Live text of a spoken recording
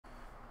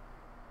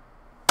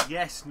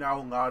Yes, now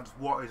lads,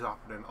 what is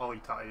happening? Ollie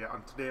Tatter here,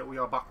 and today we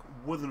are back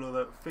with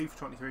another FIFA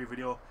 23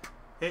 video.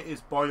 It is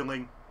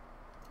boiling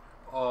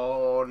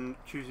on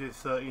Tuesday the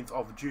 13th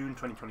of June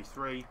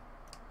 2023.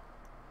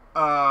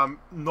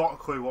 Not a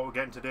clue what we're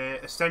getting today.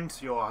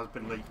 Asensio has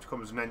been leaked to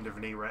come as an end of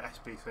an era at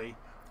SBC.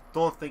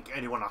 Don't think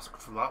anyone asked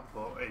for that,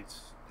 but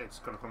it's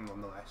going to come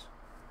nonetheless.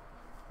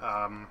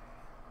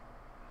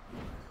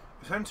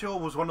 Asensio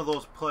was one of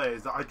those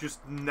players that I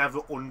just never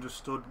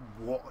understood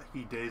what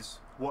he does,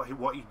 what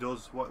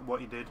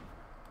he did.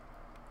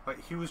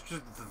 Like, he was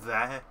just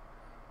there.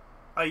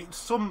 Like,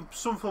 some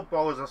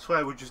footballers, I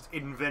swear, were just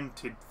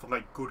invented for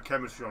like good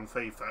chemistry on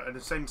FIFA, and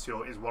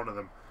Asensio is one of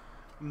them.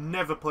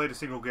 Never played a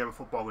single game of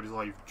football in his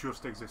life,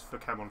 just exists for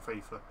chem on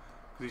FIFA because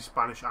he's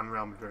Spanish and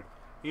Real Madrid.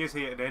 He is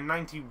here today,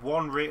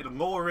 91 rated,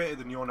 lower rated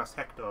than Jonas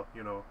Hector,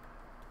 you know.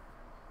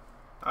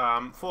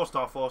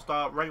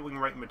 4-star, right wing,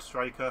 right mid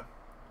striker.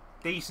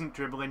 Decent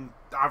dribbling,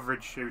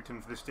 average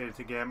shooting for this stage of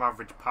the game,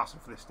 average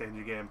passing for this stage of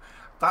the game.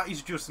 That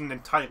is just an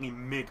entirely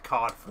mid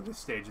card for this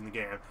stage in the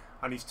game,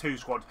 and he's two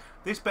squads.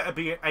 This better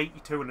be an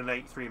 82 and an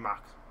 83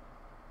 max.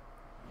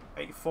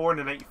 84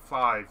 and an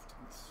 85.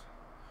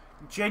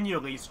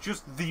 Genuinely, it's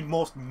just the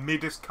most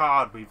middest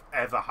card we've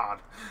ever had.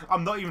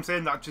 I'm not even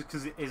saying that just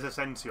because it is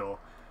Asensio.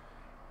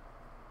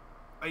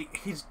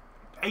 His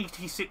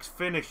 86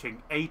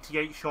 finishing,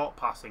 88 short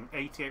passing,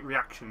 88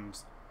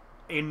 reactions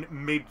in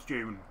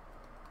mid-June.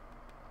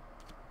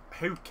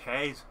 Who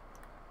cares?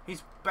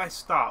 His best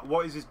stat,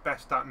 what is his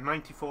best stat?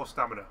 94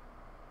 stamina.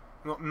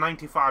 Not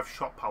 95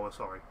 shot power,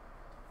 sorry.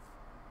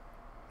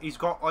 He's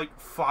got like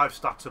 5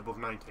 stats above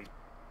 90.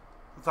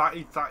 That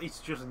is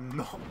just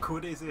not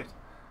good, is it?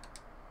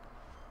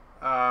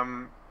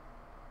 There's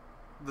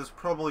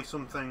probably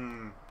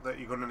something that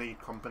you're going to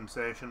need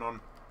compensation on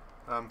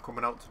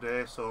coming out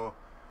today, so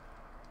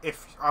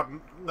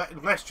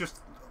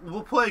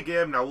we'll play a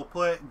game now. We'll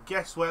play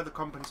guess where the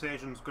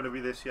compensation's going to be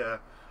this year.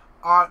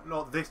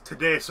 Not this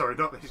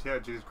year,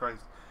 Jesus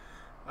Christ.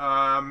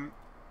 I'm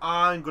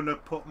gonna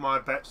put my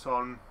bets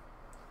on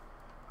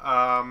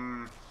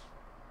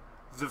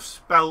they've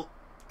spelt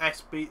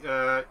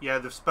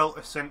they've spelt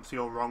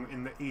Asensio wrong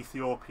in the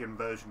Ethiopian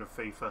version of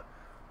FIFA.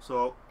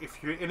 So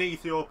if you're in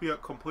Ethiopia,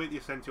 complete the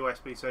Asensio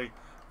SBC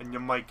and you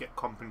might get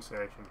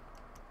compensation.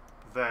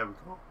 There we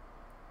go.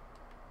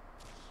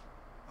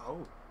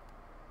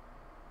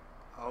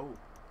 Oh.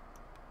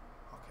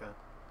 Okay.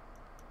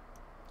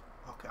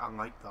 Okay, I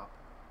like that.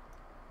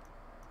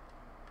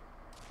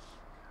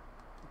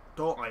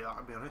 Don't like that,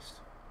 to be honest.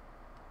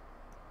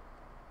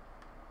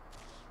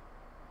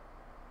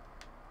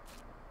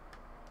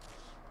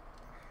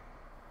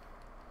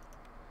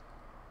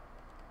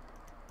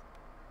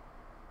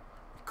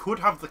 Could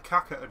have the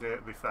Kaka today,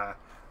 to be fair.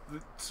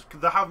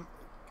 They haven't.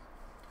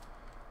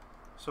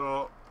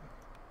 So,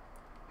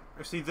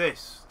 you see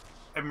this,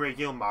 Emery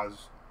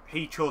Yilmaz,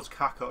 he chose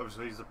Kaka,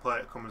 obviously he's the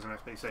player that comes in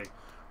SBC.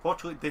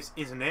 Fortunately, this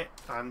isn't it,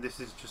 and this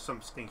is just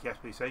some stinky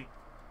SBC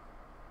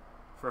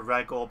for a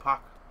rare gold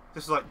pack.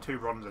 This is like 2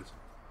 bronzes.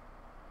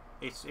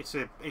 It's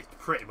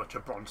pretty much a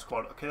bronze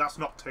squad. Okay, that's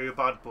not too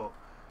bad, but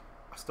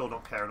I still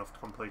don't care enough to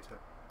complete it.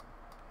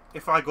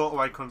 If I go to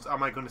icons,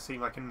 am I going to see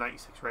like a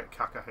 96 rate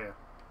Kaka here?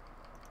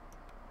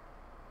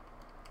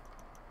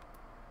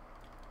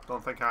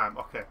 Don't think I am.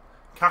 Okay,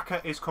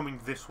 Kaka is coming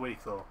this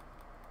week though.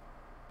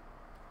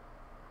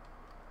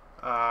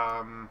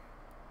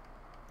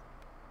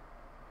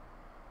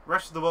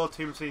 Rest of the world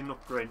team seeing an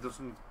upgrade. There's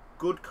some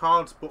good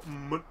cards, but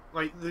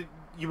like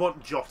you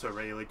want Jota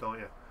really, don't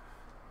you?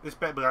 This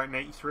better be like an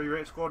 83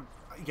 rate squad.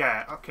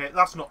 Yeah, okay,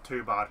 that's not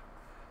too bad.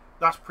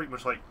 That's pretty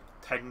much like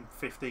 10,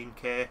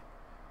 15k.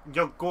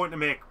 You're going to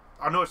make.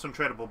 I know it's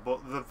untradeable,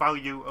 but the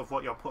value of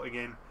what you're putting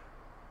in,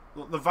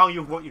 the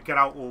value of what you get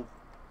out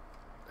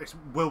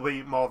will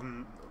be more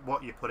than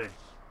what you put in.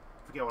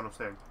 Forget what I'm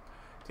saying.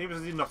 Team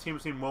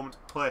has seen moment to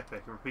play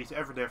pick and repeat it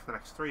every day for the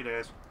next 3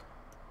 days.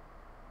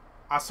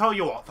 I'll tell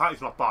you what, that is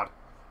not bad.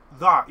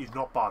 That is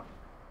not bad.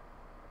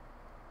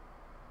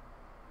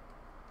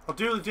 I'll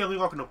do the daily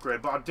login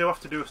upgrade, but I do have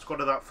to do a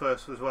squad of that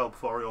first as well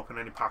before I open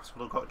any packs.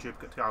 Because I've got a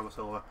duplicate Thiago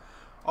Silva.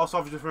 Also,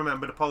 I've just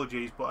remembered,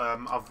 apologies, but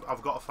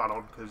I've got a fan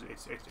on because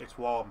it's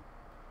warm.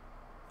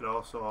 You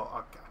know, so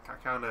I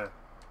kind of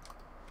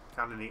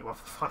need to have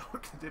a fan on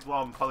because it's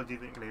warm.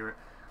 Apologies, you can hear it.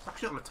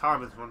 Actually, on the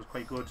timer, this one's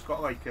quite good. It's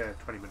got like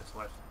 20 minutes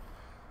left.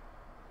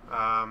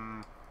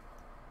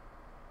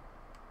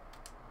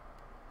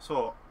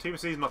 So, team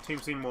season, not team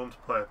season moment to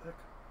play pick.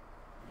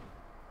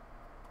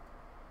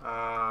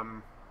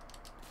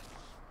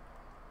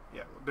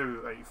 Yeah, we'll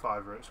do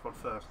 85 rate squad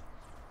first.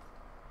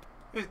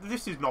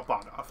 This is not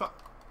bad. I thought.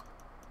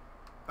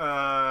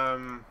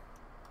 I'm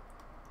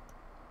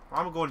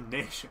going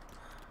nation.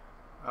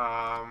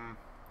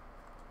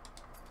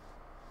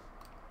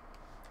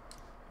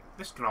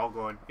 This can all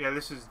go in. Yeah,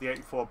 this is the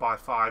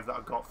 84/5 that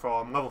I got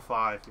from level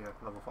 5. Yeah,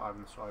 level 5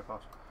 in the story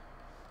pass.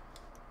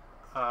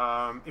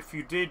 If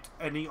you did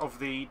any of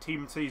the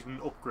team season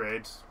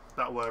upgrades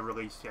that were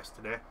released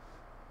yesterday,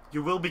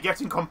 you will be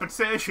getting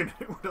compensation.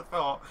 Who would have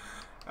thought?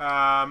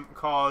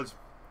 Because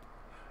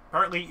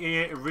Apparently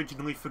EA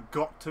originally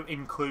forgot to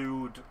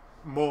include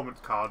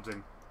moments cards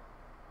in.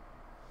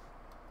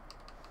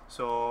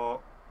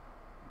 So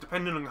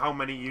depending on how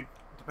many you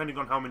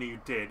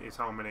did is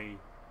how many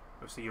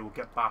obviously you'll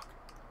get back.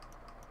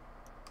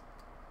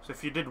 So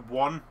if you did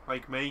 1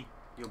 like me,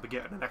 you'll be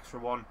getting an extra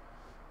 1.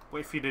 But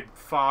if you did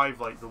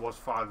 5 like there was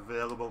 5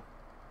 available,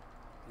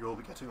 you'll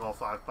be getting all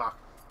 5 back.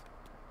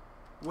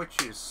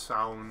 Which is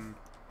sound.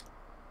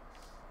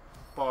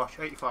 Bosh,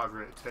 85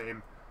 rated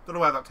team. Don't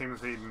know where that team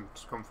has even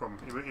come from.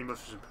 He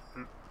must have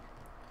been,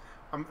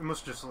 it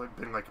must have just like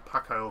been like a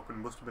pack I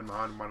opened. Must have been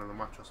behind man of the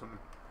match or something.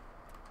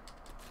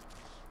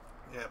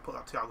 Yeah, put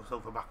that Thiago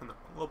Silva back in the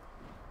club.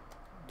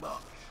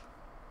 Bosh.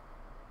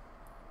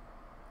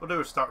 We'll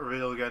do a stat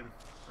reveal again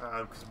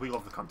because we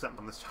love the content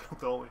on this channel,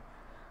 don't we?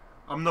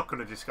 I'm not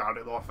going to discard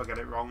it though if I get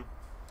it wrong,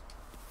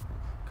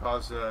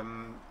 because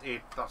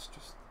that's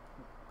just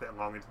a bit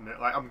long, isn't it?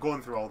 Like I'm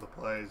going through all the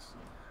plays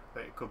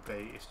that it could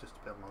be. It's just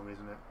a bit long,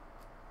 isn't it?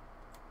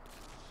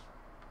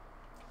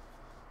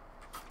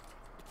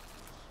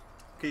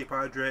 Keep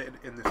hydrated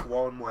in this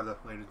warm weather,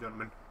 ladies and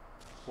gentlemen.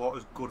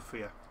 Water's good for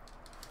you.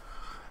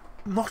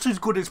 Not as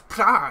good as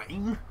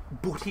Prime,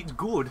 but it's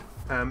good.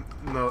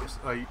 No, it's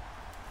like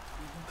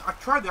I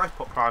tried the Ice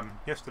Pop Prime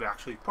yesterday.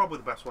 Actually, probably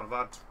the best one I've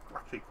had.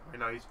 Actually, quite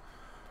nice.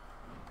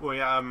 Well,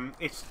 yeah,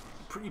 it's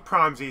pretty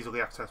Prime's easily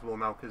accessible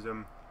now because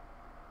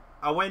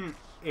I went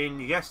in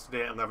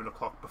yesterday at 11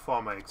 o'clock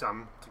before my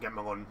exam to get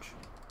my lunch,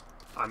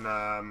 and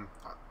I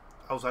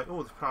was like,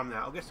 oh, there's Prime there.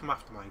 I'll get some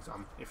after my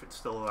exam if it's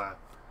still there.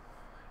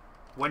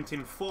 Went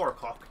in 4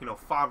 o'clock,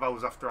 5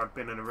 hours after I'd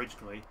been in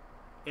originally.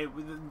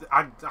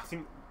 I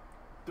think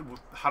they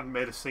hadn't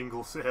made a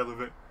single sale of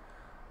it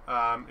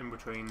in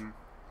between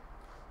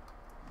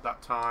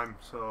that time.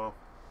 So,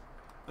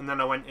 and then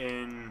I went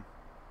in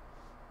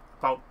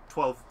about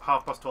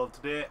 12:30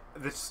 today.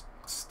 This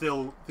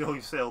still the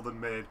only sale they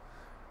made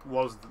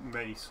was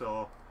me.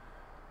 So,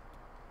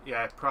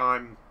 yeah,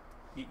 Prime,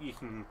 you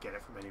can get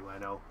it from anywhere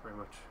now, pretty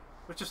much.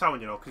 Which is how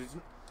because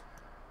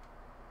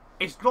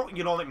it's not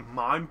like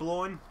mind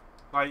blowing.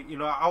 Like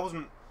I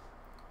wasn't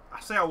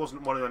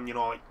one of them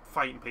like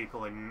fighting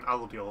people in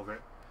Aldi over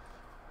it.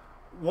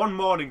 One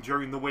morning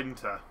during the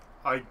winter,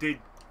 I did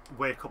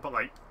wake up at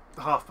like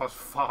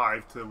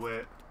 5:30 to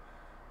wait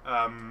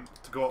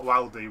to go to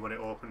Aldi when it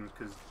opened,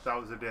 because that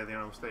was the day they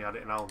announced they had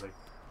it in Aldi.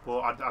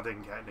 But I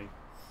didn't get any,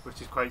 which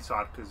is quite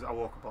sad because I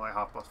woke up at like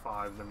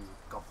 5:30 and then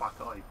got back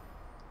at like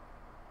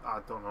I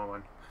don't know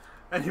when.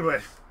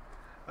 Anyway.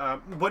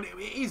 But it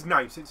is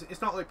nice. It's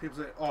not like people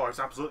say, oh, it's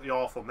absolutely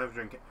awful, never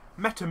drink it.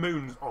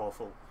 Metamoon's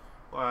awful.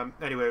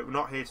 Anyway, we're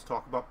not here to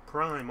talk about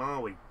Prime, are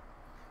we?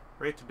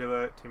 We're here to do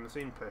a Team of the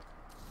Scene pick.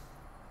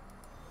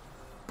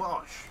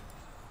 Bosh!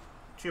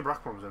 Gio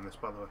Brackman's in this,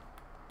 by the way.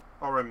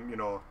 Or,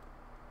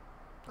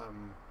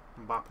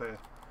 Mbappe.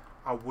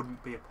 I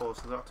wouldn't be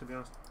opposed to that, to be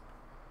honest.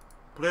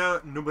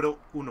 Player numero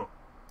uno.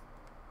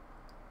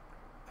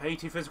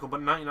 80 physical,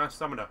 but 99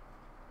 stamina.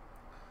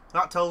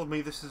 That tells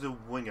me this is a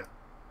winger.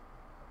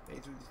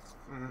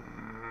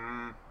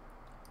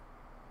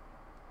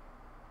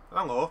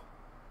 Hello.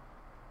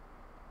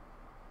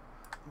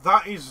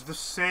 That is the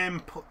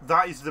same.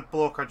 That is the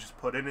bloke I just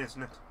put in,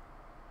 isn't it?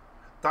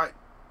 That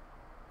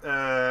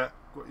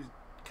what is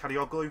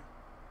Karioglu?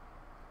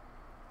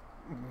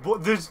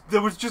 But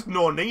there was just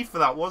no need for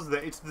that, was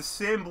there? It's the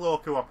same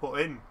bloke who I put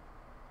in.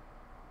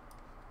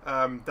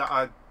 That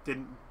I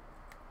didn't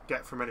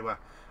get from anywhere.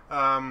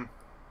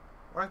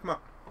 Where's my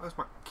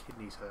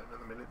kidneys hurting at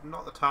the minute?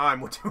 Not the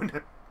time. We're doing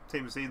a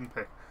Team of the Season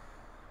pick.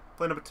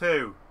 Play number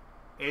 2.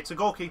 It's a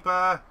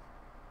goalkeeper,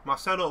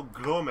 Marcelo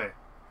Grome.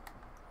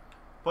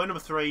 Play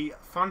number 3.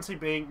 Fancy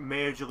being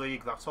Major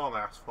League. That's all I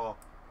asked for.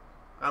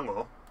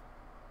 Hello.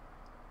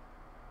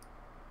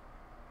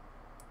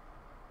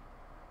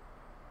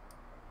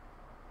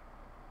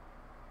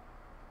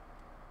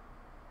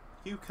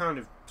 You kind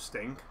of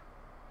stink.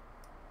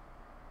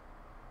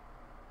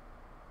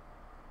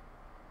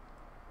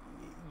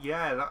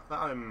 Yeah,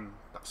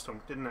 that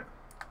stunk, didn't it?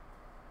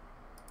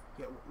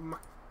 Yeah, my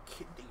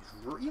kidneys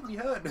really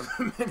hurt in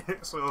a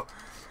minute, so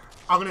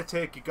I'm going to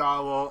take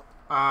Igalo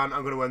and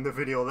I'm going to end the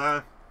video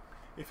there.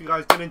 If you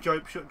guys did enjoy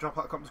it, drop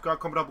that comment, subscribe,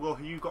 comment down below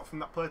who you got from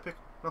that play pick.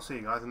 I'll see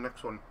you guys in the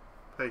next one.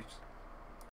 Peace.